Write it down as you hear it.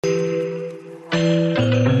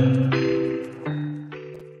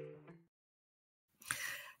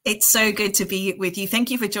It's so good to be with you.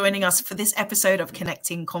 Thank you for joining us for this episode of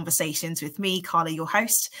Connecting Conversations with me, Carla, your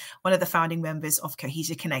host, one of the founding members of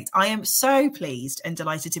Cohesia Connect. I am so pleased and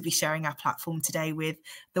delighted to be sharing our platform today with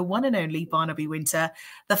the one and only Barnaby Wynter,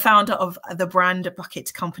 the founder of the Brand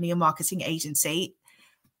Bucket Company and Marketing Agency.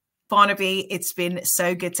 Barnaby, it's been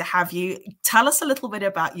so good to have you. Tell us a little bit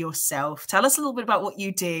about yourself. Tell us a little bit about what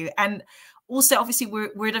you do. And also, obviously,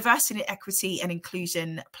 we're a diversity, equity and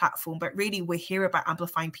inclusion platform, but really we're here about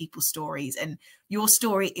amplifying people's stories. And your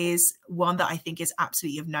story is one that I think is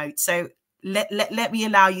absolutely of note. So let me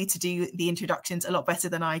allow you to do the introductions a lot better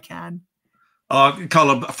than I can.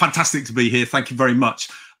 Carla, fantastic to be here. Thank you very much.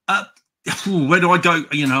 Where do I go?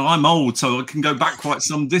 You know, I'm old, so I can go back quite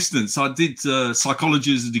some distance. I did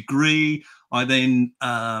psychology as a degree. I then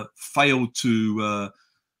failed to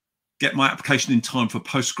get my application in time for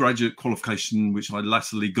postgraduate qualification, which I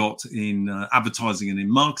latterly got in advertising and in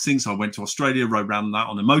marketing. So I went to Australia, rode around that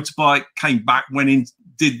on a motorbike, came back, went in,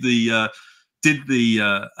 did the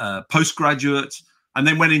postgraduate, and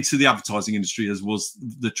then went into the advertising industry, as was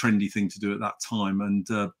the trendy thing to do at that time, and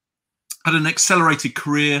had an accelerated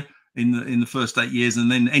career in the first 8 years,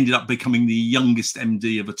 and then ended up becoming the youngest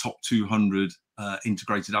MD of a top 200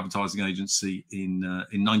 integrated advertising agency in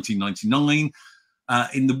 1999.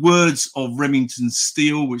 In the words of Remington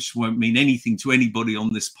Steele, which won't mean anything to anybody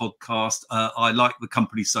on this podcast, I liked the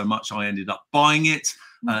company so much I ended up buying it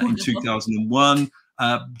in 2001.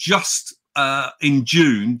 Just in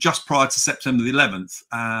June, just prior to September the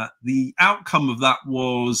 11th. The outcome of that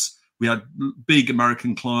was we had big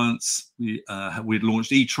American clients. We'd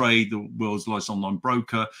launched E-Trade, the world's largest online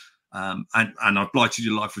broker. And I've blighted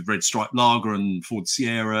your life with Red Stripe Lager and Ford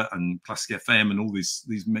Sierra and Classic FM and all these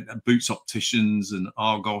Boots Opticians and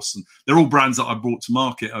Argos, and they're all brands that I brought to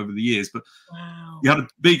market over the years. But wow. You had a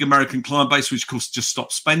big American client base, which of course just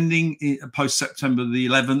stopped spending post September the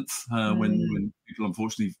 11th, when people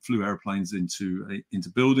unfortunately flew airplanes into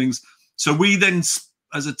buildings. So we then,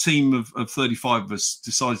 as a team of 35 of us,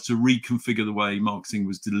 decided to reconfigure the way marketing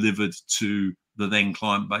was delivered to the then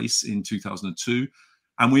client base in 2002.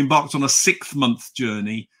 And we embarked on a 6-month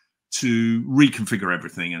journey to reconfigure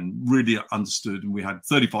everything and really understood. And we had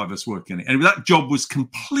 35 of us working on it. And that job was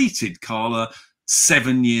completed, Carla,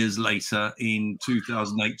 7 years later in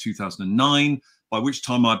 2008, 2009, by which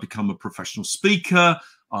time I'd become a professional speaker.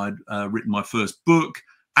 I'd written my first book.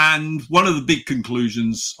 And one of the big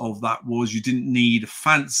conclusions of that was you didn't need a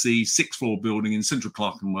fancy 6-floor building in central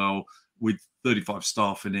Clerkenwell with 35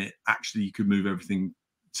 staff in it. Actually, you could move everything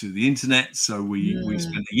to the internet. So we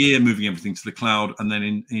spent a year moving everything to the cloud. And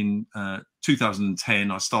then in 2010,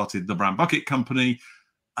 I started the Brand Bucket Company,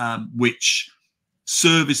 which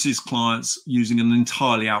services clients using an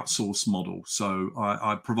entirely outsourced model. So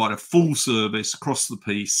I provide a full service across the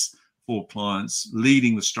piece for clients,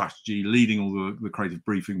 leading the strategy, leading all the creative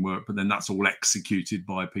briefing work, but then that's all executed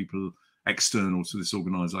by people external to this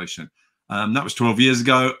organization. That was 12 years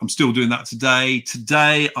ago. I'm still doing that today.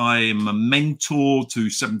 Today, I am a mentor to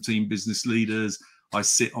 17 business leaders. I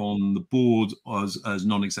sit on the board as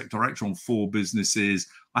non-exec director on 4 businesses.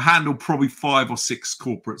 I handle probably 5 or 6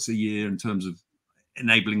 corporates a year in terms of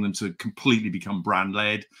enabling them to completely become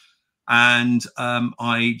brand-led. And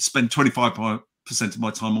I spend 25% of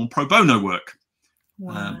my time on pro bono work.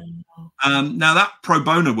 Wow. Now, that pro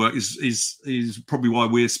bono work is probably why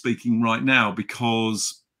we're speaking right now,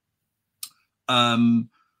 because I'm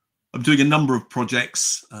doing a number of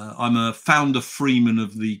projects. I'm a founder freeman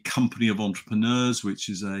of the Company of Entrepreneurs, which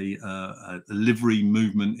is a livery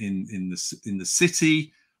movement in the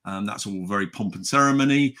city. That's all very pomp and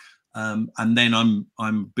ceremony. And then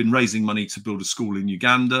I'm been raising money to build a school in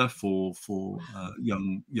Uganda for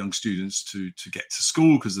young students to get to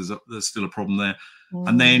school, because there's still a problem there.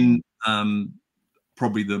 And then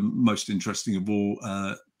probably the most interesting of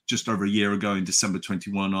all, just over a year ago in December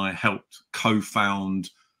 21, I helped co-found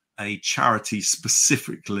a charity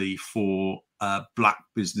specifically for Black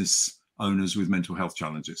business owners with mental health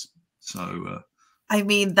challenges. So, I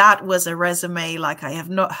mean, that was a resume like I have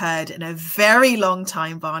not heard in a very long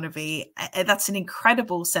time, Barnaby. That's an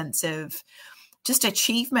incredible sense of just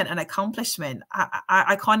achievement and accomplishment.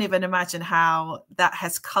 I can't even imagine how that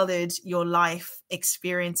has colored your life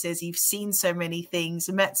experiences. You've seen so many things,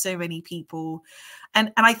 met so many people.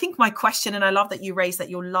 And I think my question, and I love that you raised that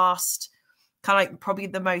your last kind of like probably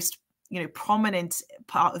the most, prominent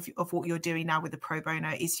part of what you're doing now with the pro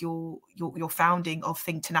bono is your founding of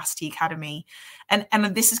Think Tenacity Academy. And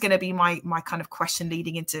this is going to be my kind of question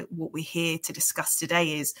leading into what we're here to discuss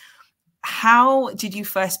today is, how did you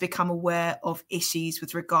first become aware of issues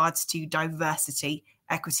with regards to diversity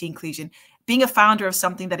equity, inclusion. Being a founder of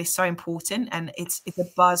something that is so important, and it's a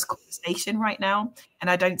buzz conversation right now. And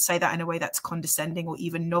I don't say that in a way that's condescending or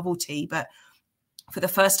even novelty, but for the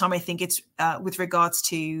first time, I think it's with regards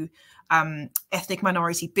to ethnic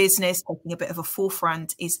minority business taking a bit of a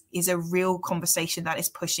forefront is a real conversation that is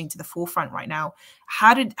pushing to the forefront right now.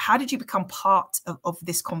 How did you become part of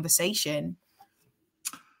this conversation?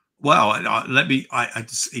 Well,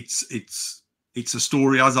 it's a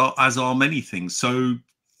story, as are many things. So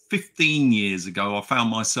 15 years ago, I found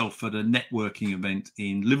myself at a networking event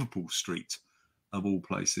in Liverpool Street, of all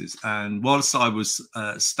places. And whilst I was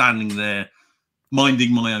standing there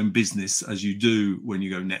minding my own business, as you do when you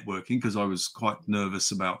go networking, because I was quite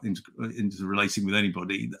nervous about interrelating with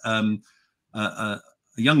anybody, a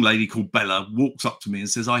young lady called Bella walks up to me and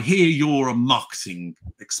says, "I hear you're a marketing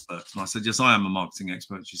expert." And I said, "Yes, I am a marketing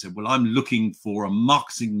expert." She said, "Well, I'm looking for a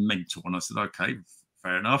marketing mentor." And I said, "Okay,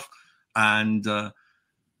 fair enough." And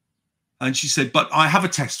she said, "But I have a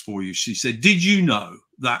test for you." She said, "Did you know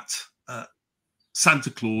that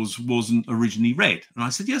Santa Claus wasn't originally red?" And I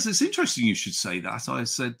said, "Yes, it's interesting you should say that." I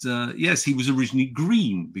said, "Yes, he was originally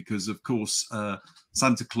green because, of course,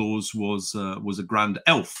 Santa Claus was a grand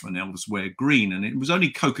elf, and elves wear green. And it was only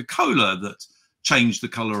Coca-Cola that changed the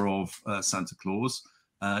color of Santa Claus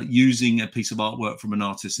using a piece of artwork from an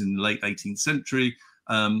artist in the late 18th century,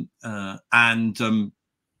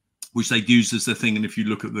 which they'd used as their thing. And if you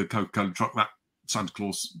look at the Coca-Cola truck, that Santa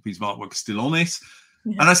Claus piece of artwork is still on it."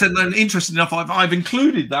 Yeah. And I said, "And interesting enough, I've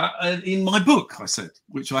included that in my book," I said,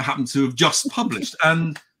 "which I happen to have just published."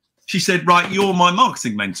 And she said, "Right, you're my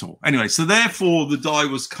marketing mentor." Anyway, so therefore the die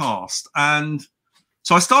was cast. And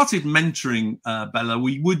so I started mentoring Bella.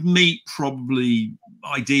 We would meet probably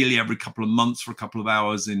ideally every couple of months for a couple of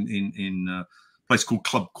hours in a place called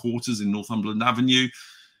Club Quarters in Northumberland Avenue.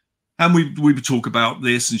 And we would talk about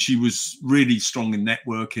this. And she was really strong in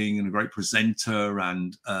networking and a great presenter,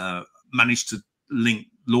 and managed to link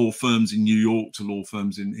law firms in New York to law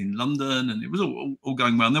firms in London, and it was all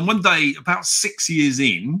going well. And then one day, about 6 years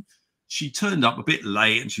in, she turned up a bit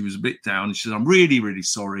late, and she was a bit down. And she said, "I'm really, really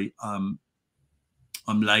sorry. I'm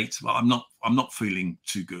late, but I'm not feeling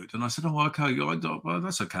too good." And I said, "Oh, okay, well,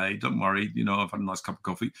 that's okay. Don't worry. You know, I've had a nice cup of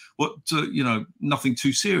coffee. What, you know, nothing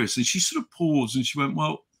too serious." And she sort of paused, and she went,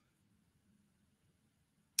 "Well,"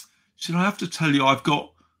 she said, "I have to tell you, I've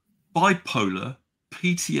got bipolar,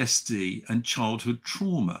 PTSD, and childhood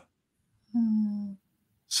trauma."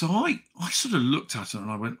 So I sort of looked at her and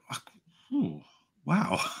I went, "Oh,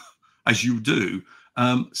 wow," as you do.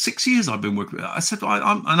 6 years I've been working with her. I said,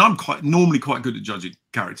 I'm normally quite good at judging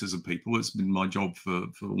characters of people. It's been my job for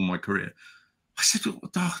all my career. I said,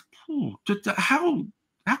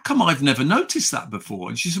 how come I've never noticed that before?"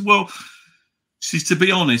 And she said, "Well," she said, "to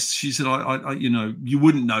be honest," she said, I you know, you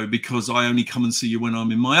wouldn't know because I only come and see you when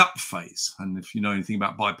I'm in my up phase. And if you know anything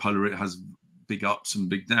about bipolar, it has big ups and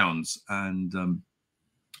big downs." And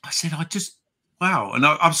I said, wow. And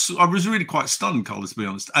I was really quite stunned, Carla, to be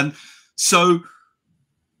honest. And so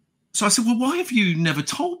I said, "Well, why have you never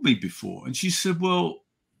told me before?" And she said, "Well,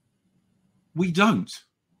 we don't."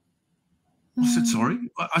 I said, "Sorry?"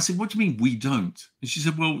 I said, "What do you mean we don't?" And she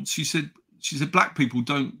said, "Well," she said, "Black people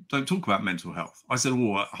don't talk about mental health." I said,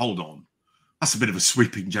 "Oh, hold on. That's a bit of a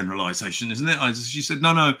sweeping generalization, isn't it?" She said,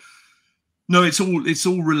 No, it's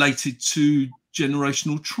all related to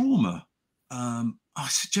generational trauma." I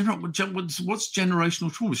said, "What's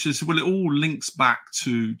generational trauma?" She said, "Well, it all links back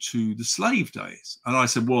to the slave days." And I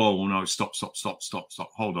said, "Whoa, no, stop.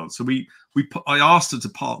 Hold on." So I asked her to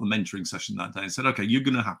part the mentoring session that day and said, "Okay, you're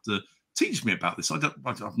going to have to teach me about this. I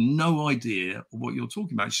have no idea what you're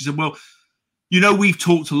talking about." She said, "Well, you know, we've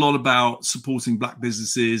talked a lot about supporting Black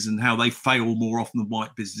businesses and how they fail more often than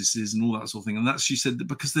white businesses and all that sort of thing." And that's, she said, that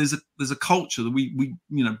because there's a culture that we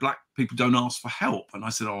you know, Black people don't ask for help. And I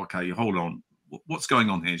said, "Oh, okay, hold on. What's going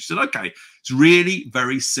on here?" She said, "Okay, it's really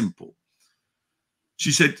very simple."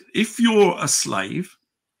 She said, "If you're a slave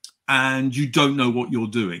and you don't know what you're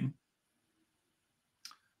doing,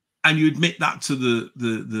 and you admit that to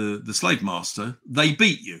the slave master, they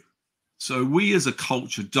beat you. So we as a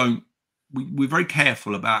culture we're very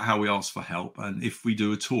careful about how we ask for help, and if we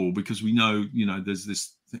do at all, because we know, you know, there's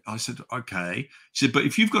this thing." I said, "Okay." She said, "But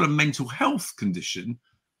if you've got a mental health condition,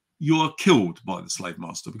 you're killed by the slave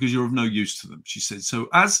master because you're of no use to them." She said, "So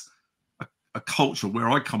as a culture where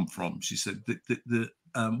I come from," she said,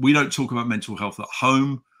 "we don't talk about mental health at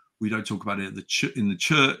home. We don't talk about it in the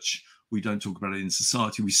church. We don't talk about it in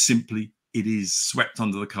society. It is swept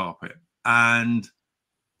under the carpet." And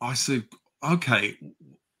I said, "Okay."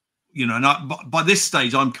 You know, and by this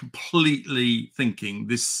stage, I'm completely thinking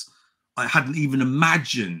this. I hadn't even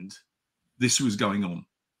imagined this was going on.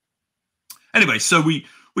 Anyway, so we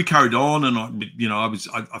carried on, and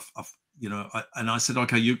I said,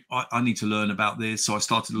 okay, I need to learn about this. So I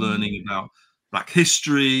started learning about Black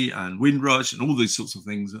history and Windrush and all these sorts of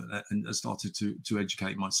things, and I started to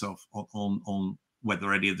educate myself on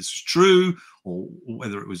whether any of this was true, or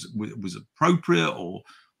whether it was appropriate, or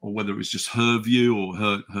whether it was just her view or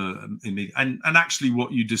her and actually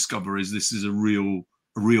what you discover is this is a real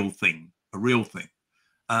thing.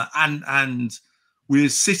 And we're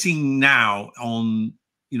sitting now on,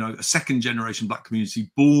 a second generation Black community,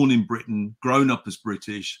 born in Britain, grown up as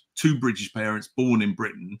British, 2 British parents, born in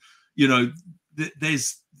Britain.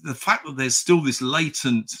 There's the fact that there's still this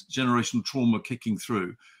latent generational trauma kicking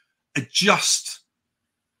through. It just,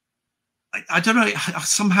 I don't know, it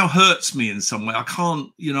somehow hurts me in some way. I can't,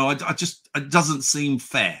 I just, it doesn't seem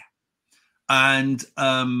fair. And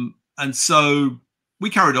so we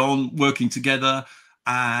carried on working together.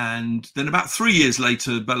 And then about 3 years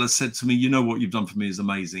later, Bella said to me, you know what you've done for me is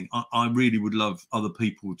amazing. I really would love other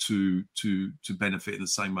people to benefit in the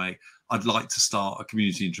same way. I'd like to start a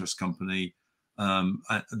community interest company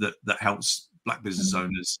that helps Black business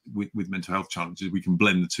owners with mental health challenges. We can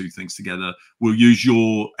blend the 2 things together. We'll use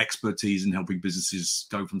your expertise in helping businesses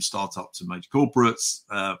go from startup to major corporates.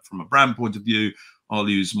 From a brand point of view, I'll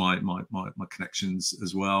use my connections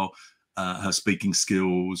as well, her speaking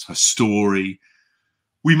skills, her story.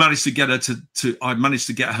 We managed to get her I managed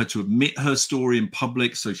to get her to admit her story in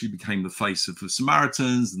public. So she became the face of the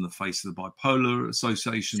Samaritans and the face of the Bipolar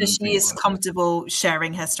Association. So she is comfortable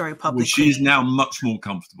sharing her story publicly. Well, she is now much more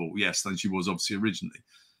comfortable, yes, than she was obviously originally.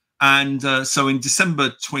 And so in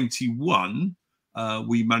December 21,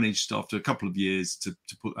 we managed, after a couple of years, to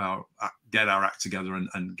get our act together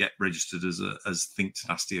and get registered as Think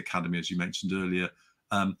Tenacity Academy, as you mentioned earlier.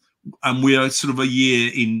 And we are sort of a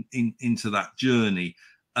year into that journey.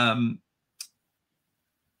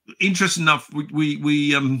 Interesting enough,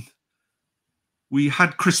 we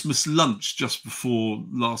had Christmas lunch just before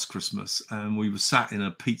last Christmas, and we were sat in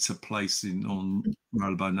a pizza place on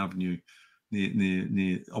Marylebone Avenue,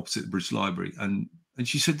 near opposite the British Library, and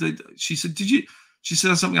she said, did you? She said,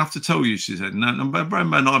 there's something I have to tell you. She said, and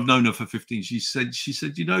I've known her for 15. She said,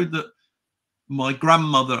 that my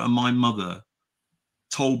grandmother and my mother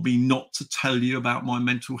told me not to tell you about my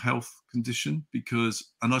mental health condition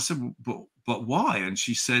and I said, but why? And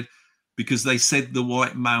she said, because they said the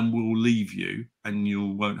white man will leave you and you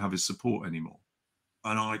won't have his support anymore.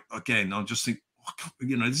 And I just think,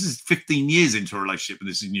 this is 15 years into a relationship and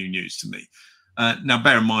this is new news to me. Now,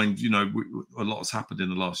 bear in mind, a lot has happened in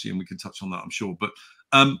the last year and we can touch on that, I'm sure. But,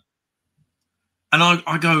 and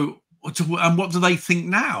I go, and what do they think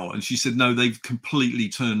now? And she said, no, they've completely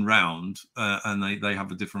turned round and they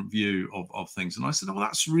have a different view of things. And I said, oh,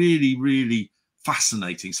 that's really, really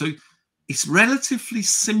fascinating. So it's relatively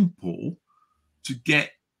simple to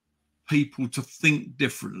get people to think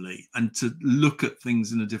differently and to look at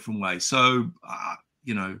things in a different way. So,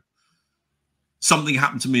 something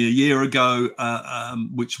happened to me a year ago,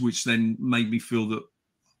 which then made me feel that,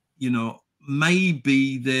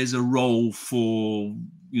 maybe there's a role for,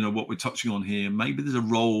 what we're touching on here. Maybe there's a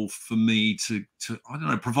role for me to I don't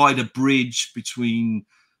know, provide a bridge between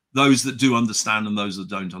those that do understand and those that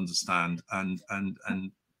don't understand. And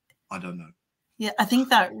I don't know. Yeah, I think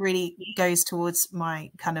that really goes towards my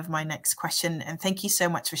next question. And thank you so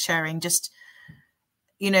much for sharing. Just,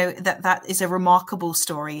 that is a remarkable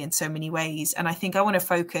story in so many ways. And I think I want to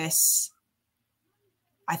focus,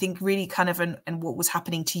 really on what was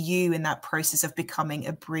happening to you in that process of becoming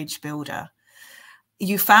a bridge builder.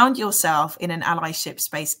 You found yourself in an allyship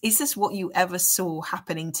space. Is this what you ever saw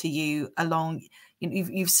happening to you along?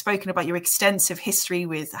 You've spoken about your extensive history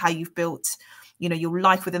with how you've built, your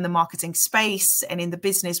life within the marketing space and in the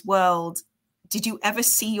business world. Did you ever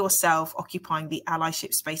see yourself occupying the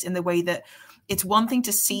allyship space in the way that it's one thing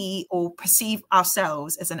to see or perceive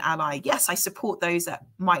ourselves as an ally? Yes, I support those that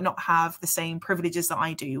might not have the same privileges that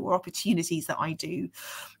I do, or opportunities that I do,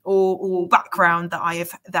 or background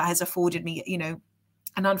that has afforded me,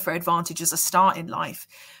 an unfair advantage as a start in life.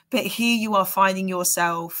 But here you are finding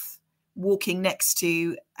yourself walking next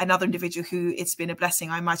to another individual who it's been a blessing,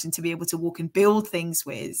 I imagine, to be able to walk and build things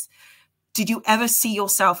with. Did you ever see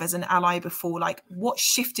yourself as an ally before? Like, what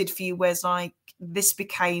shifted for you whereas this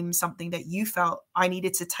became something that you felt I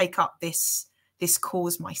needed to take up this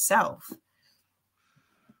cause myself?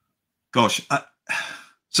 Gosh,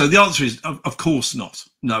 so the answer is, of course not.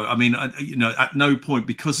 No, I mean, at no point,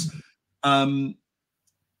 because I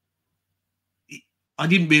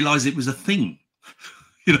didn't realize it was a thing.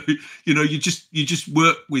 You just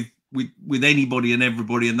work with with anybody and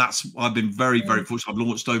everybody, and that's I've been very fortunate. I've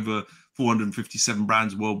launched over 457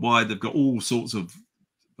 brands worldwide. They've got all sorts of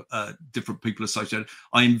different people associated.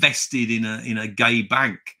 I invested in a gay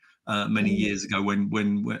bank many years ago when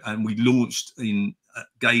we launched in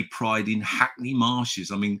Gay Pride in Hackney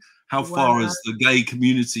Marshes. I mean, how far has the gay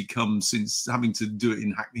community come since having to do it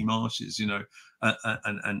in Hackney Marshes? You know,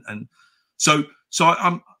 and so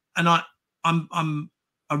I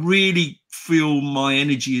really feel my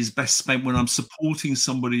energy is best spent when I'm supporting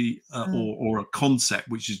somebody or a concept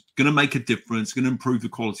which is going to make a difference, going to improve the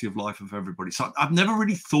quality of life of everybody. So I've never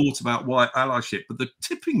really thought about why allyship, but the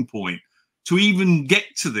tipping point to even get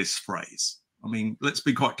to this phrase, I mean, let's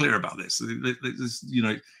be quite clear about this. You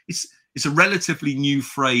know, it's a relatively new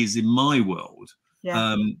phrase in my world.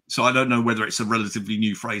 Yeah. So I don't know whether it's a relatively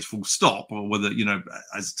new phrase full stop, or whether, you know,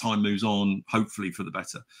 as time moves on, hopefully for the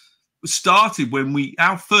better. Started when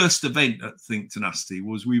our first event at Think Tenacity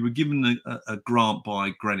was we were given a grant by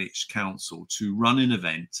Greenwich Council to run an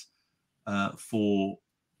event for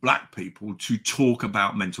Black people to talk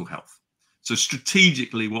about mental health. So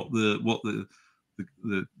strategically, what the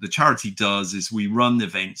charity does is we run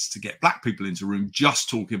events to get Black people into a room just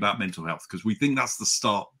talking about mental health, because we think that's the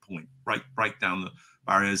start point. Break down the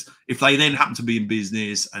barriers. If they then happen to be in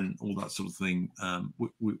business and all that sort of thing,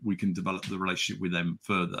 we can develop the relationship with them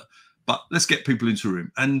further. But let's get people into a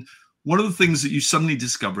room. And one of the things that you suddenly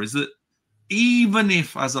discover is that even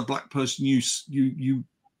if, as a Black person, you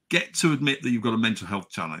get to admit that you've got a mental health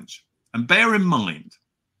challenge, and bear in mind,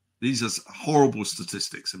 these are horrible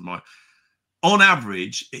statistics on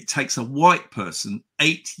average, it takes a white person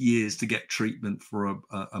 8 years to get treatment for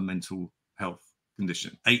a mental health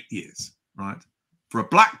condition. 8 years, right? For a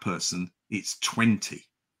Black person, it's 20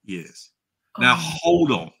 years. Now,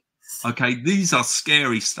 hold on. Okay, these are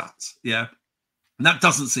scary stats, yeah? And that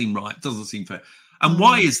doesn't seem right, doesn't seem fair. And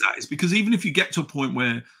why is that? It's because even if you get to a point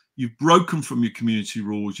where you've broken from your community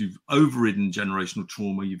rules, you've overridden generational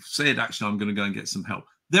trauma, you've said, actually, I'm going to go and get some help,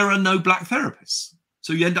 there are no Black therapists.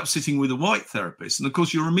 So you end up sitting with a white therapist. And of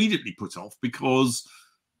course, you're immediately put off because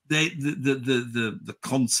the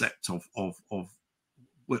concept of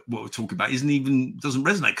what we're talking about doesn't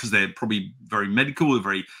resonate, because they're probably very medical, they're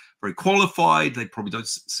very qualified, they probably don't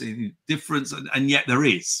see any difference, and yet there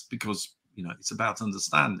is, because, you know, it's about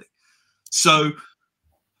understanding. So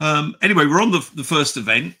anyway, we're on the first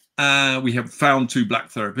event. We have found 2 Black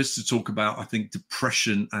therapists to talk about, I think,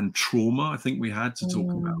 depression and trauma. I think we had to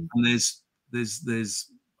talk about, and there's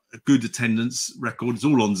a good attendance record. It's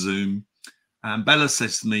all on Zoom. And Bella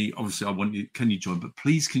says to me, obviously, can you join, but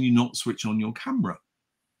please, can you not switch on your camera?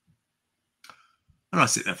 And I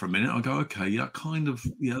sit there for a minute. I go, okay, that kind of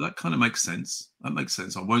makes sense. That makes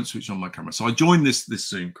sense. I won't switch on my camera. So I joined this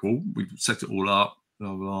Zoom call. We've set it all up.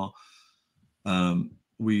 Blah blah.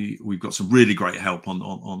 We've got some really great help on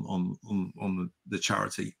the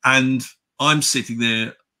charity, and I'm sitting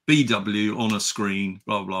there, BW on a screen.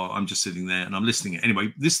 Blah blah. I'm just sitting there and I'm listening.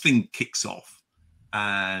 Anyway, this thing kicks off,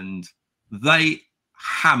 and they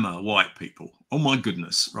hammer white people. Oh my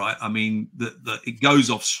goodness, right? I mean, it goes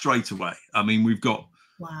off straight away. I mean, we've got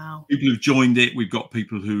people who've joined it. We've got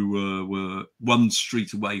people who were one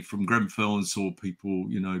street away from Grenfell and saw people,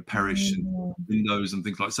 you know, perish in windows and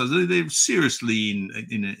things like that. So they're seriously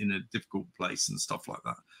in a difficult place and stuff like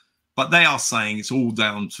that. But they are saying it's all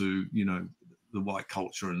down to, you know, the white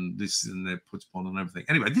culture and this, and they're put upon and everything.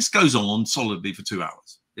 Anyway, this goes on solidly for 2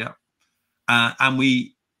 hours. Yeah. And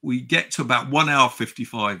we get to about 1 hour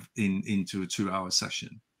 55 into a 2-hour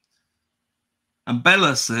session. And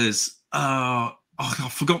Bella says, I've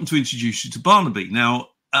forgotten to introduce you to Barnaby. Now,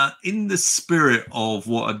 in the spirit of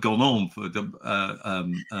what had gone on for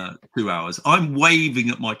 2 hours, I'm waving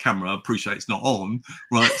at my camera. I appreciate it's not on,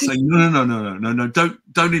 right? Saying, no,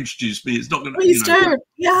 don't introduce me. It's not going to. Please don't.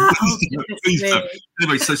 Yeah. Please don't.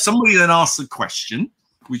 Anyway, so somebody then asked a question,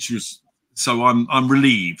 which was, so I'm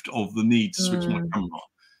relieved of the need to switch my camera on.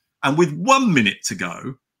 And with 1 minute to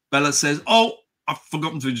go, Bella says, I've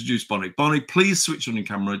forgotten to introduce Barney. Barney, please switch on your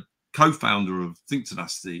camera. Co-founder of Think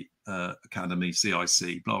Tenacity Academy,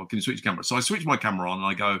 CIC, blah, can you switch your camera? So I switch my camera on and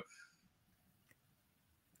I go,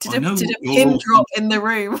 Did a pin drop in the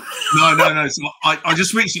room? No. So I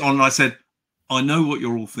just switched it on and I said, I know what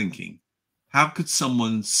you're all thinking. How could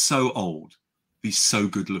someone so old be so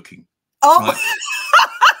good looking? Oh, right?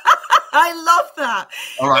 I love that.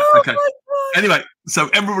 All right, okay. Anyway, so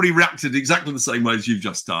everybody reacted exactly the same way as you've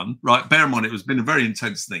just done, right? Bear in mind, it's been a very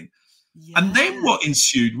intense thing. Yeah. And then what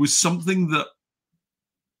ensued was something that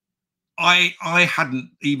I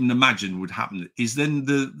hadn't even imagined would happen. Is then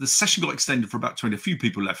the session got extended for about 20. A few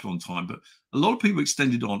people left on time, but a lot of people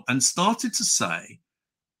extended on and started to say,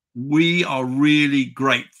 we are really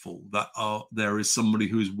grateful that there is somebody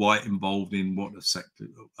who is white involved in what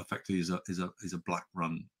effectively is a black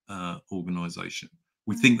run organisation.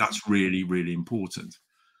 We think that's really, really important.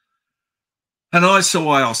 And I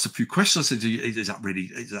asked a few questions. I said, is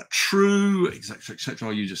that true? Et cetera.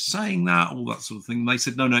 Are you just saying that? All that sort of thing. And they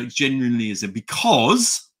said, no, it genuinely isn't,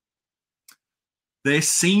 because there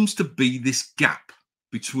seems to be this gap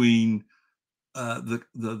between the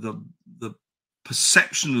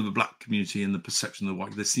perception of the black community and the perception of the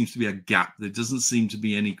white. There seems to be a gap. There doesn't seem to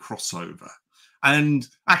be any crossover. And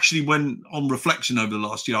actually, when on reflection over the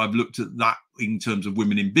last year, I've looked at that in terms of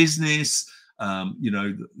women in business,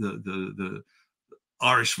 the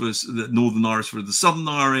Irish versus the Northern Irish versus the Southern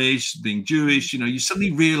Irish, being Jewish, you suddenly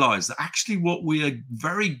realize that actually what we are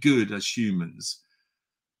very good as humans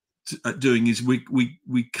at doing is we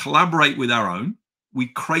collaborate with our own. We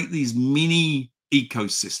create these mini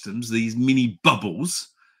ecosystems, these mini bubbles,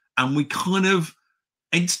 and we kind of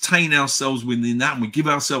entertain ourselves within that, and we give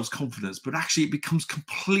ourselves confidence, but actually it becomes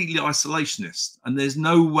completely isolationist, and there's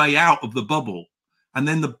no way out of the bubble. And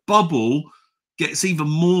then the bubble gets even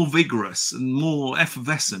more vigorous and more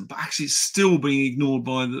effervescent, but actually it's still being ignored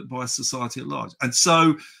by society at large. And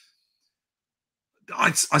so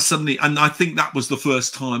I suddenly, and I think that was the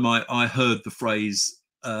first time I heard the phrase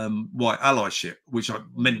white allyship, which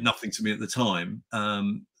meant nothing to me at the time,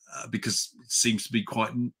 because it seems to be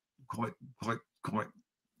quite.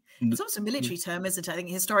 It's also a military term, isn't it? I think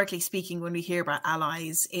historically speaking, when we hear about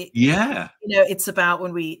allies, yeah, it's about,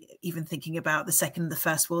 when we even thinking about the Second and the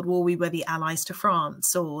First World War, we were the allies to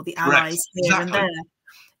France, or the allies here and there.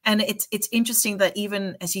 And it's interesting that,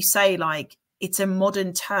 even as you say, like, it's a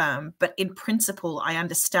modern term, but in principle, I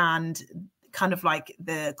understand kind of like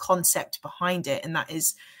the concept behind it, and that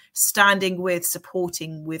is standing with,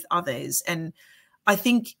 supporting with others. And I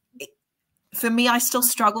think for me, I still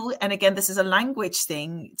struggle, and again, this is a language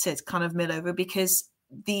thing to kind of mill over, because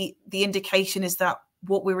the indication is that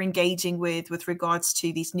what we're engaging with regards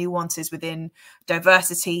to these nuances within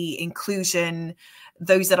diversity, inclusion,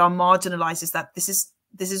 those that are marginalized, is that this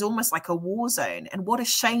is almost like a war zone. And what a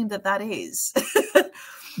shame that is.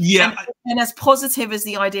 Yeah. And as positive as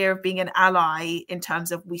the idea of being an ally, in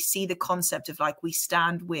terms of we see the concept of like we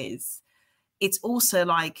stand with, it's also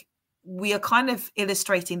like we are kind of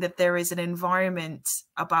illustrating that there is an environment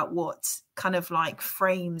about what kind of like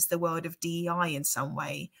frames the world of DEI in some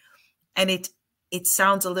way. And it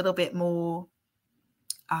sounds a little bit more,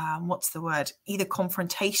 what's the word, either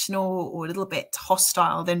confrontational or a little bit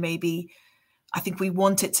hostile than maybe I think we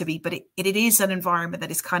want it to be. But it is an environment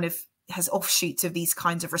that is kind of has offshoots of these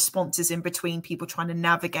kinds of responses in between, people trying to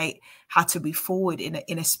navigate how to move forward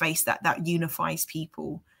in a space that unifies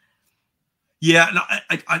people. Yeah, no,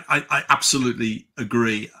 I absolutely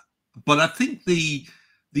agree. But I think I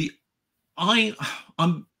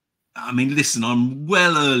mean, listen, I'm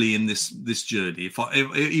well early in this journey.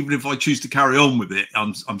 Even if I choose to carry on with it,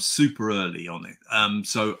 I'm super early on it.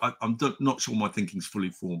 So I'm not sure my thinking's fully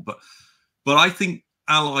formed. But I think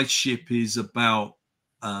allyship is about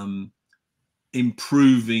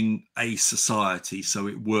improving a society so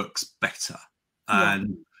it works better,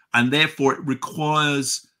 and therefore it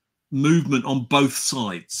requires movement on both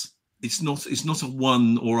sides. It's not a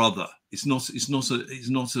one or other. It's not a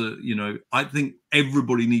I think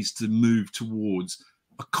everybody needs to move towards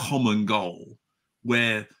a common goal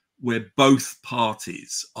where both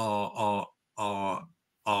parties are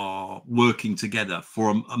working together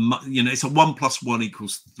for it's a 1 + 1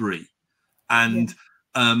 = 3. And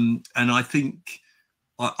I think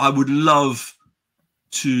I would love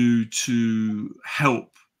to help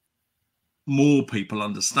more people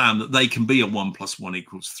understand that they can be a 1 + 1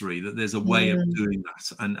 = 3, that there's a way of doing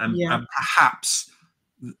that, and perhaps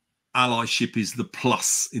allyship is the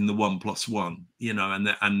plus in the 1 + 1,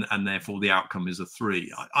 and therefore the outcome is a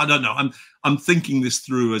 3. I don't know. I'm thinking this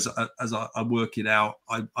through as I work it out.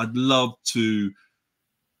 I'd love to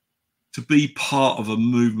be part of a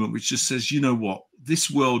movement which just says, you know what,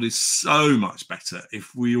 this world is so much better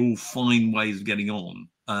if we all find ways of getting on,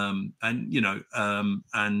 and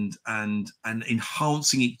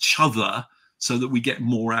enhancing each other so that we get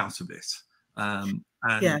more out of it. And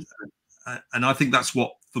I think that's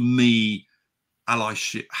what, for me,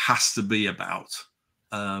 allyship has to be about.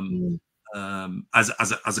 As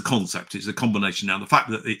a concept, it's a combination. Now, the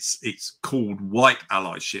fact that it's called white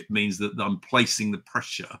allyship means that I'm placing the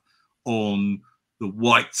pressure on the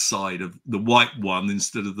white side of the white one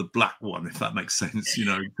instead of the black one, if that makes sense.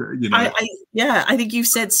 I think you've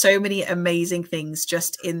said so many amazing things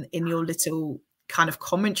just in your little kind of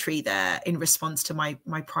commentary there in response to my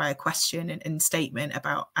prior question and statement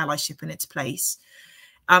about allyship and its place.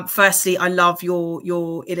 Firstly, I love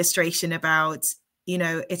your illustration about,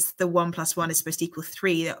 it's the 1 + 1 is supposed to equal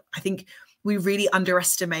 3. I think we really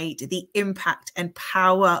underestimate the impact and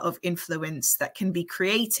power of influence that can be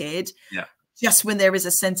created just when there is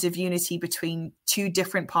a sense of unity between two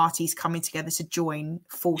different parties coming together to join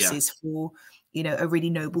forces for, a really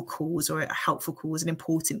noble cause or a helpful cause, an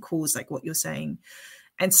important cause, like what you're saying.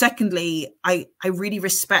 And secondly, I really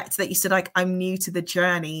respect that you said, like, I'm new to the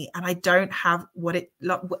journey and I don't have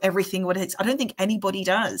everything what it is. I don't think anybody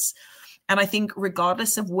does. And I think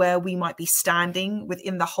regardless of where we might be standing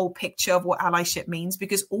within the whole picture of what allyship means,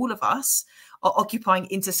 because all of us are occupying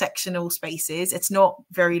intersectional spaces, it's not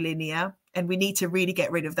very linear. And we need to really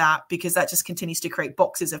get rid of that, because that just continues to create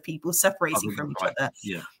boxes of people separating from each other.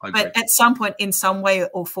 Yeah, but at some point, in some way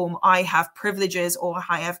or form, I have privileges or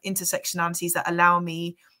I have intersectionalities that allow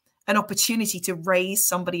me an opportunity to raise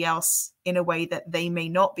somebody else in a way that they may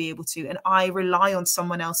not be able to. And I rely on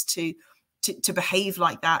someone else to behave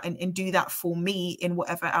like that and do that for me in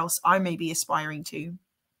whatever else I may be aspiring to.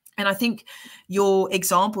 And I think your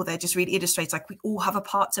example there just really illustrates, like, we all have a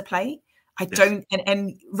part to play.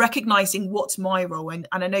 And recognizing what's my role. And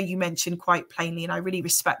I know you mentioned quite plainly, and I really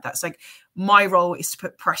respect that. It's like, my role is to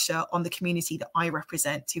put pressure on the community that I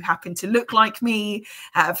represent, who happen to look like me,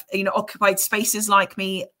 have, occupied spaces like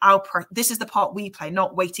me. This is the part we play,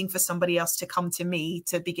 not waiting for somebody else to come to me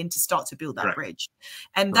to begin to start to build that bridge.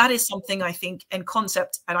 And that is something I think in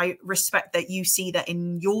concept, and I respect that you see that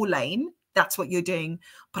in your lane, that's what you're doing.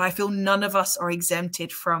 But I feel none of us are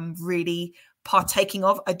exempted from really partaking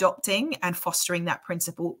of, adopting and fostering that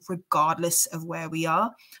principle regardless of where we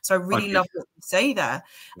are. So I really love what you say there.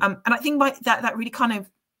 And I think that really kind of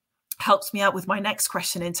helps me out with my next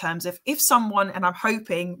question, in terms of, if someone, and I'm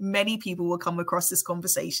hoping many people will come across this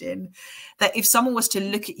conversation, that if someone was to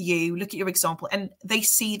look at your example, and they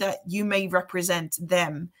see that you may represent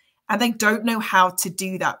them and they don't know how to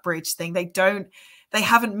do that bridge thing, they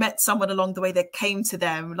haven't met someone along the way that came to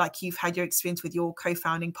them, like you've had your experience with your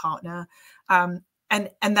co-founding partner, and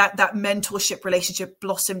that mentorship relationship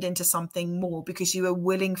blossomed into something more because you were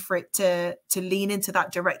willing for it to lean into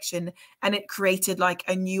that direction, and it created like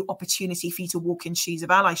a new opportunity for you to walk in shoes of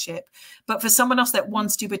allyship. But for someone else that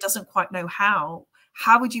wants to but doesn't quite know how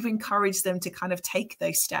would you encourage them to kind of take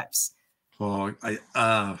those steps? So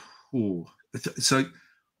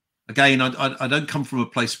again, I don't come from a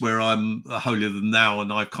place where I'm holier than thou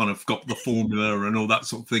and I've kind of got the formula and all that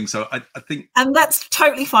sort of thing. So I think, and that's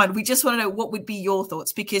totally fine. We just want to know what would be your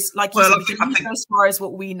thoughts, because, like you said, we can go as far as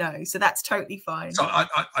what we know. So that's totally fine. So I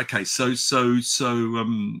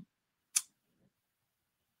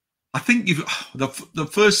think the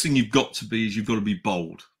first thing you've got to be is you've got to be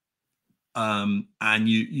bold, and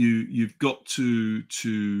you've got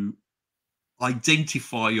to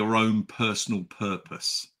identify your own personal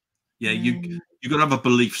purpose. Yeah, you've got to have a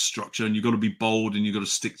belief structure, and you've got to be bold, and you've got to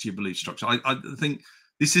stick to your belief structure. I think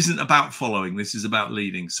this isn't about following; this is about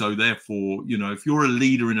leading. So, therefore, if you're a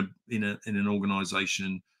leader in an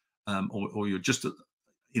organization, or you're just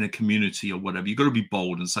in a community or whatever, you've got to be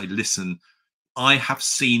bold and say, "Listen, I have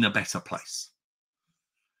seen a better place."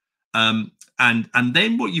 And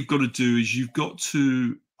then what you've got to do is you've got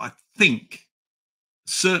to, I think,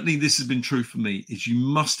 certainly this has been true for me, is you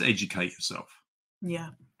must educate yourself. Yeah.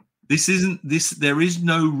 There is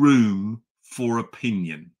no room for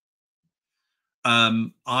opinion.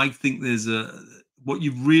 I think what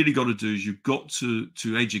you've really got to do is you've got to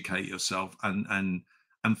educate yourself and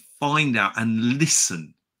find out and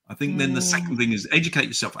listen. I think then the second thing is educate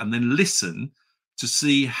yourself and then listen to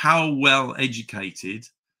see how well educated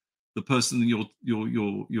the person that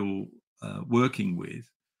you're working with,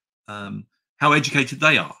 how educated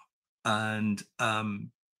they are, and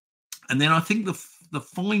then I think the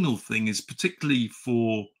final thing is, particularly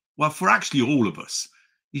for actually all of us,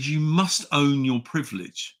 is you must own your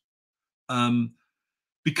privilege,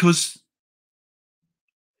 because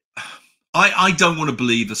I don't want to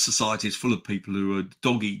believe a society is full of people who are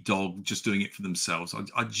dog eat dog, just doing it for themselves.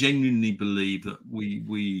 I genuinely believe that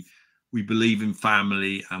we believe in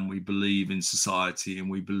family, and we believe in society, and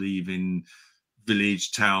we believe in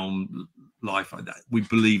village, town life like that. We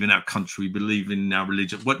believe in our country, we believe in our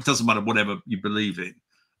religion. It doesn't matter whatever you believe in,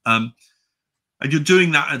 and you're doing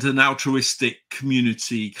that at an altruistic,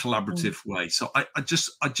 community, collaborative way. So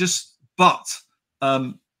but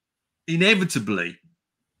inevitably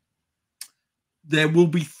there will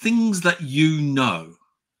be things that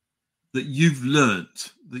that you've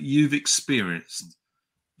learnt, that you've experienced,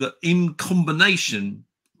 that in combination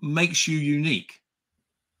makes you unique,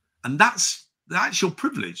 and that's your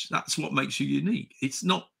privilege. That's what makes you unique. It's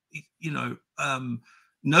not,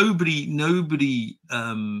 nobody,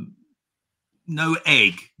 no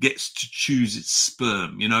egg gets to choose its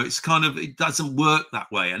sperm. You know, it's kind of, it doesn't work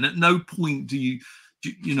that way. And at no point do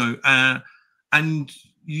you know, and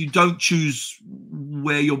you don't choose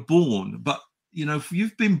where you're born. But, you know, if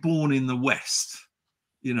you've been born in the West,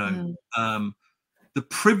 you know, the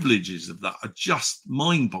privileges of that are just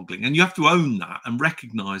mind-boggling, and you have to own that and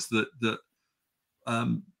recognize that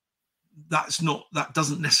that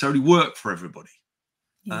doesn't necessarily work for everybody.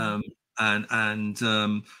 So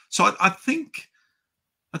I think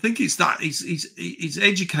it's that it's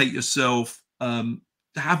educate yourself,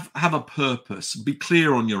 have a purpose, be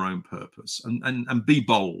clear on your own purpose, and be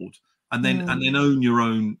bold, and then own your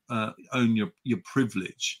own own your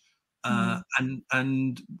privilege,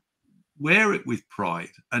 and wear it with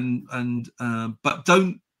pride, but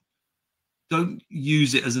don't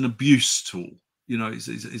use it as an abuse tool. You know,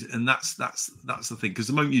 and that's the thing, because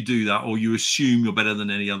the moment you do that, or you assume you're better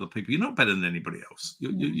than any other people, you're not better than anybody else.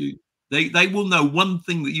 They will know one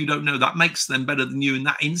thing that you don't know that makes them better than you in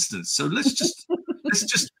that instance. So let's just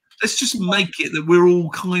make it that we're all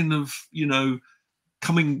kind of, you know,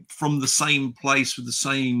 coming from the same place with the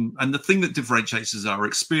same, and the thing that differentiates us are our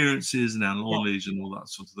experiences and our knowledge and all that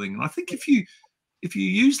sort of thing. And I think if you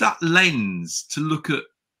use that lens to look at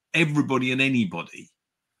everybody and anybody,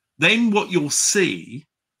 then what you'll see,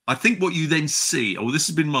 I think what you then see, or this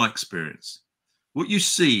has been my experience, what you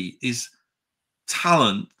see is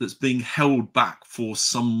talent that's being held back for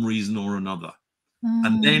some reason or another.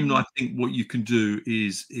 And then I think what you can do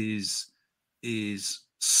is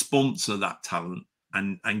sponsor that talent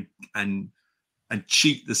and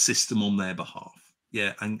cheat the system on their behalf,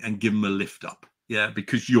 and give them a lift up,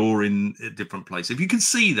 because you're in a different place. If you can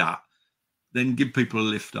see that, then give people a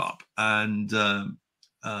lift up, and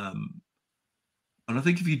I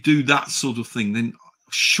think if you do that sort of thing, then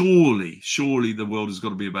surely the world has got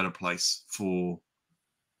to be a better place for,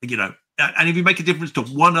 you know, and if you make a difference to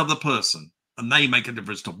one other person, and they make a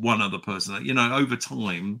difference to one other person, you know, over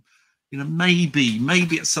time, you know,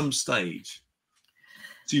 maybe at some stage.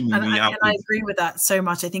 And I agree with that so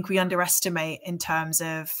much. I think we underestimate in terms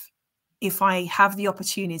of, if I have the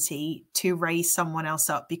opportunity to raise someone else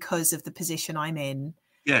up because of the position I'm in,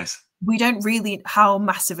 we don't really how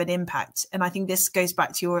massive an impact. And I think this goes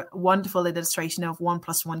back to your wonderful illustration of 1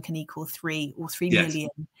 + 1 can equal 3, or 3 million,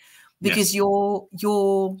 because your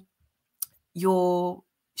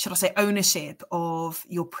should I say ownership of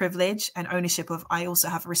your privilege, and ownership of, I also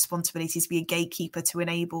have a responsibility to be a gatekeeper to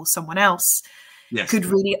enable someone else, could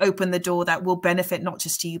really open the door that will benefit not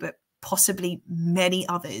just you, but possibly many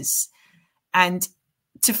others. And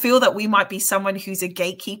to feel that we might be someone who's a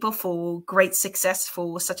gatekeeper for great success,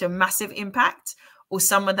 for such a massive impact, or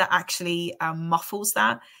someone that actually muffles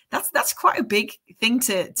that's quite a big thing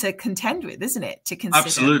to contend with, isn't it? To consider.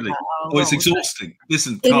 Absolutely. Oh, it's exhausting.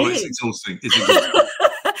 Listen, Carla, it's exhausting. It's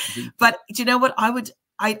exhausting. But do you know what?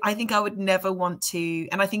 I think I would never want to,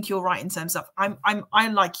 and I think you're right in terms of, I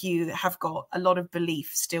like you have got a lot of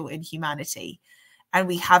belief still in humanity, and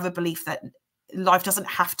we have a belief that life doesn't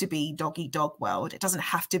have to be dog eat dog world. It doesn't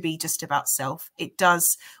have to be just about self.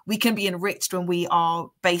 We can be enriched when we are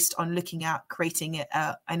based on looking at creating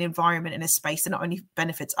an environment and a space that not only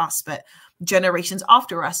benefits us, but generations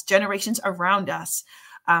after us, generations around us.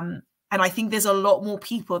 And I think there's a lot more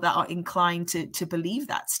people that are inclined to believe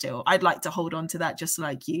that still. I'd like to hold on to that just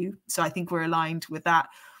like you. So I think we're aligned with that.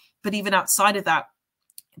 But even outside of that,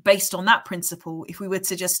 based on that principle, if we were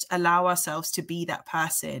to just allow ourselves to be that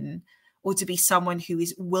person, or to be someone who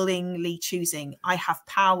is willingly choosing, I have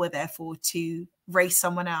power, therefore, to raise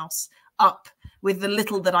someone else up with the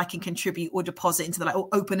little that I can contribute or deposit into the light, or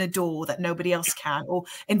open a door that nobody else can, or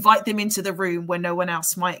invite them into the room where no one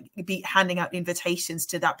else might be handing out invitations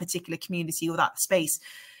to that particular community or that space.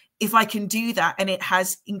 If I can do that and it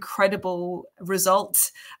has incredible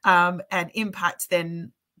results and impact,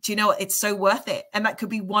 then do you know what? It's so worth it. And that could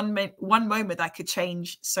be one moment that could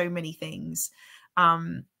change so many things.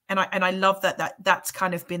 And I love that's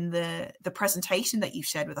kind of been the presentation that you've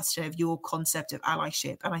shared with us today of your concept of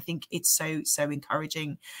allyship. And I think it's so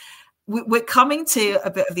encouraging. We're coming to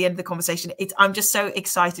a bit of the end of the conversation. I'm just so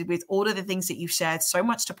excited with all of the things that you've shared, so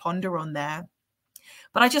much to ponder on there.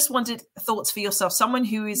 But I just wanted thoughts for yourself, someone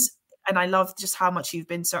who is, and I love just how much you've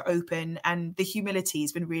been so open, and the humility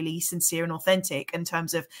has been really sincere and authentic in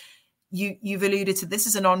terms of, you've alluded to, this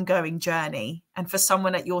is an ongoing journey. And for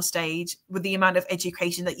someone at your stage, with the amount of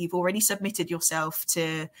education that you've already submitted yourself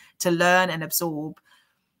to learn and absorb,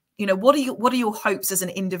 you know, what are your hopes as an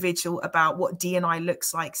individual about what D&I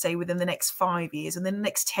looks like, say, within the next 5 years and then the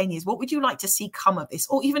next 10 years? What would you like to see come of this?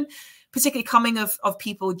 Or even particularly coming of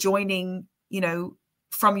people joining, you know,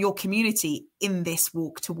 from your community in this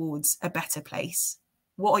walk towards a better place?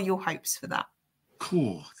 What are your hopes for that?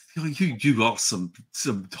 Cool. You ask some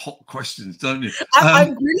hot questions, don't you?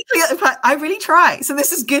 I'm really clear. In fact, I really try. So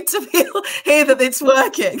this is good to hear that it's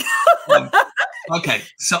working. Okay,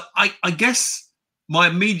 so I guess my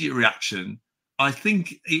immediate reaction, I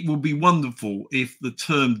think it would be wonderful if the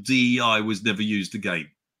term DEI was never used again.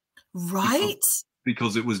 Right.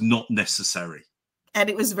 Because it was not necessary. And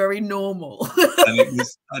it was very normal. And it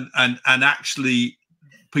was, and actually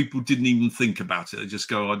people didn't even think about it. They just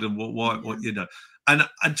go, I don't know what you know. And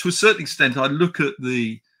to a certain extent, I look at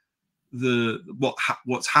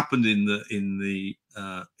what's happened in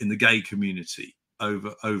the gay community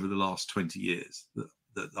over the last 20 years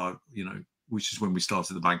that I, you know, which is when we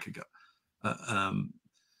started the bank ago.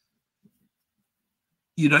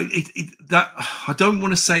 You know, that I don't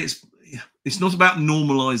want to say it's not about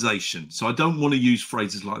normalization. So I don't want to use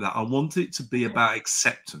phrases like that. I want it to be about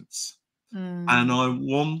acceptance. And I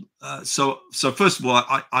want so first of all,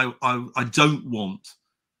 I don't want.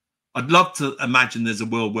 I'd love to imagine there's a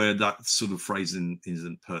world where that sort of phrase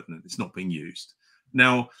isn't pertinent. It's not being used.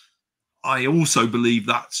 Now, I also believe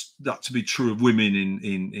that to be true of women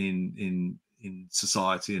in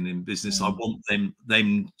society and in business. I want them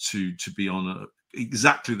to be on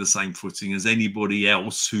exactly the same footing as anybody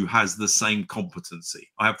else who has the same competency.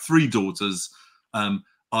 I have 3 daughters.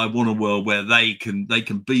 I want a world where they can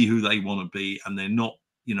be who they want to be, and they're not,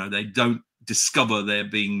 you know, they don't discover they're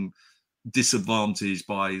being disadvantaged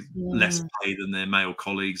by less pay than their male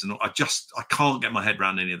colleagues. And I can't get my head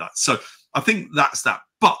around any of that. So I think that's that.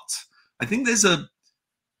 But I think there's I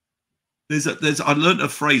learned a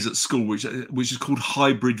phrase at school which is called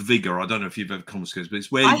hybrid vigor. I don't know if you've ever come across, but it's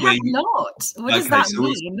where I have not. What does that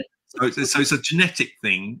mean? So it's a genetic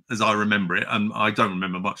thing, as I remember it, and I don't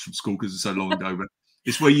remember much from school because it's so long ago. But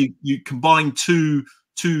it's where you combine two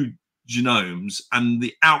genomes, and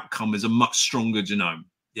the outcome is a much stronger genome.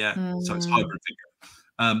 Yeah, so it's hybrid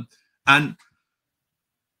vigor. And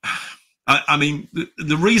I mean,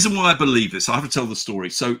 the reason why I believe this, I have to tell the story.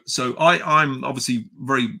 So I'm obviously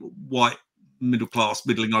very white, middle class,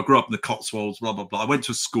 middling. I grew up in the Cotswolds, blah blah blah. I went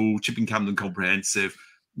to a school, Chipping Campden Comprehensive.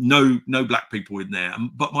 No black people in there.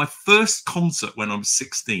 But my first concert when I was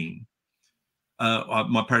 16,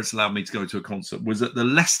 my parents allowed me to go to a concert, was at the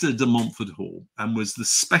Leicester de Montfort Hall, and was the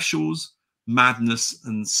Specials, Madness,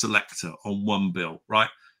 and Selector on one bill, right?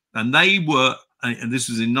 And they were, and this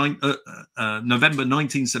was in November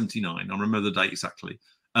 1979. I remember the date exactly.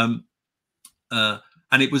 And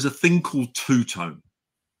it was a thing called Two Tone.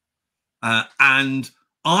 And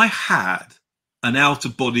I had an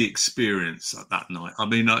out-of-body experience at that night. I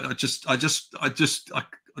mean,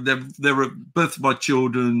 there were birth of my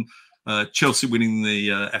children, Chelsea winning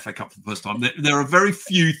the FA Cup for the first time. There are very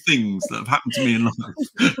few things that have happened to me in life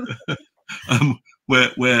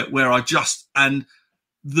where I just, and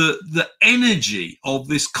the energy of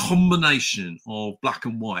this combination of black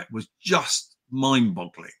and white was just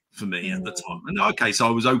mind-boggling for me at the time. And okay, so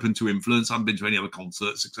I was open to influence. I haven't been to any other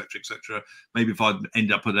concerts, etc., etc. Maybe if I'd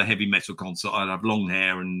end up at a heavy metal concert, I'd have long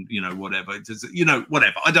hair and, you know, whatever.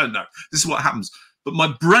 Whatever. I don't know. This is what happens. But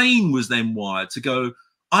my brain was then wired to go,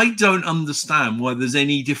 I don't understand why there's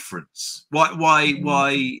any difference.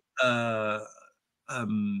 Why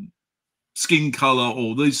skin color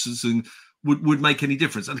or those sorts of things would make any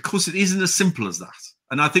difference. And of course, it isn't as simple as that.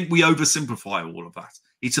 And I think we oversimplify all of that.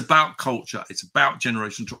 It's about culture. It's about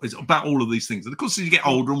generation. It's about all of these things. And of course, as you get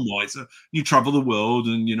older and wiser, you travel the world.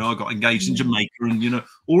 And, you know, I got engaged in Jamaica and, you know,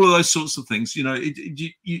 all of those sorts of things. You know,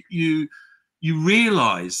 you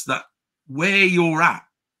realize that where you're at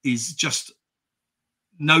is just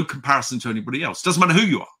no comparison to anybody else. Doesn't matter who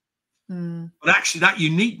you are. But actually, that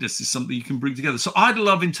uniqueness is something you can bring together. So I'd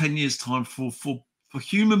love in 10 years' time for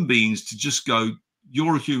human beings to just go,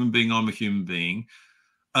 you're a human being, I'm a human being.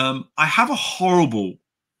 I have a horrible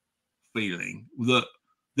feeling that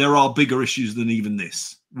there are bigger issues than even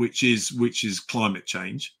this, which is climate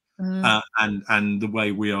change and the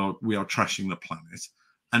way we are trashing the planet.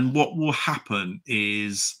 And what will happen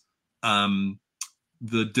is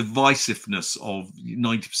the divisiveness of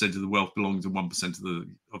 90% of the wealth belonging to 1%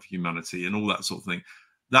 of humanity and all that sort of thing.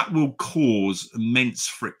 That will cause immense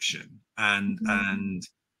friction, and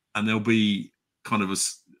there'll be kind of a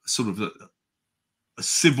sort of a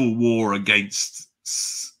civil war against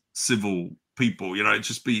civil people. You know,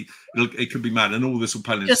 it could be mad, and all this will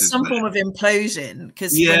play into just some form of implosion.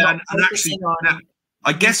 Because and actually,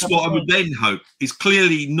 I guess what I would then hope is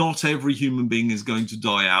clearly not every human being is going to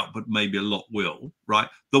die out, but maybe a lot will. Right,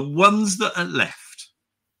 the ones that are left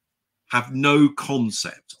have no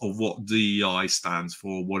concept of what DEI stands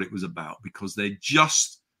for, what it was about, because they're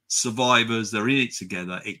just survivors. They're in it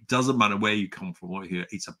together. It doesn't matter where you come from or here.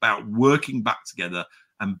 It's about working back together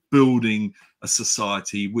and building a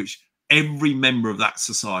society which every member of that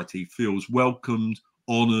society feels welcomed,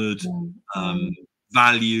 honoured,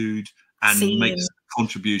 valued, and makes a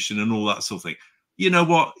contribution and all that sort of thing. You know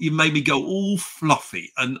what? You made me go all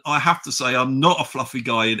fluffy. And I have to say, I'm not a fluffy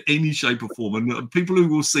guy in any shape or form. And people who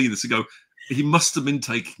will see this will go, he must have been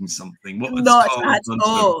taking something. What not at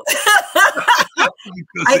all.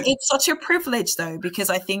 It's such a privilege, though,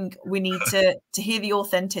 because I think we need to hear the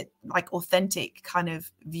authentic kind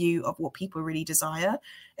of view of what people really desire,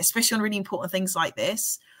 especially on really important things like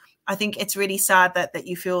this. I think it's really sad that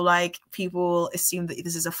you feel like people assume that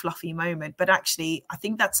this is a fluffy moment, but actually I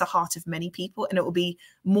think that's the heart of many people, and it will be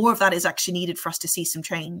more of that is actually needed for us to see some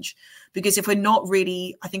change. Because if we're not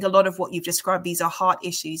really, I think a lot of what you've described, these are heart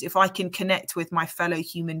issues. If I can connect with my fellow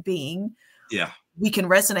human being, we can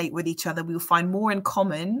resonate with each other. We will find more in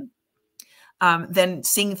common than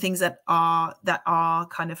seeing things that are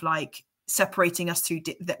kind of like separating us through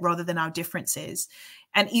rather than our differences.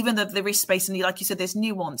 And even though there is space, and like you said, there's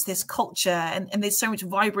nuance, there's culture, and there's so much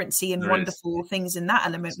vibrancy and wonderful things in that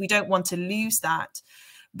element. We don't want to lose that.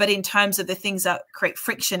 But in terms of the things that create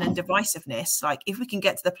friction and divisiveness, like if we can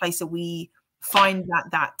get to the place that we find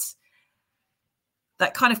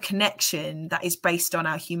that kind of connection that is based on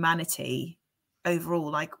our humanity overall,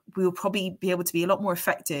 like we will probably be able to be a lot more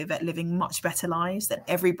effective at living much better lives that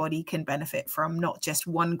everybody can benefit from, not just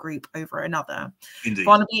one group over another. Indeed.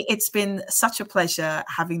 Barnaby, it's been such a pleasure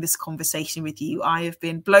having this conversation with you. I have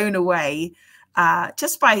been blown away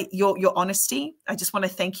just by your honesty. I just want to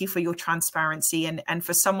thank you for your transparency, and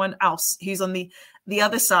for someone else who's on the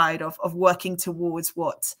other side of working towards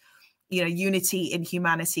what, unity in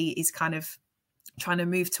humanity is kind of trying to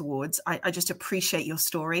move towards. I just appreciate your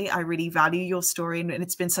story. I really value your story, and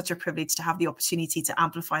it's been such a privilege to have the opportunity to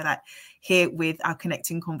amplify that here with our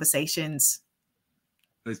Connecting Conversations.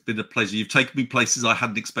 It's been a pleasure. You've taken me places I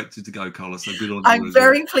hadn't expected to go, Carla. So good on you. I'm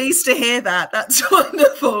very pleased to hear that. That's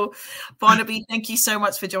wonderful. Barnaby, thank you so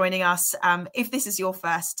much for joining us. If this is your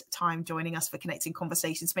first time joining us for Connecting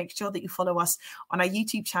Conversations, make sure that you follow us on our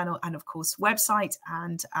YouTube channel and, of course, website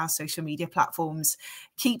and our social media platforms.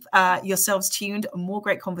 Keep yourselves tuned. More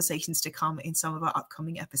great conversations to come in some of our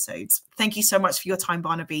upcoming episodes. Thank you so much for your time,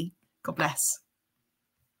 Barnaby. God bless.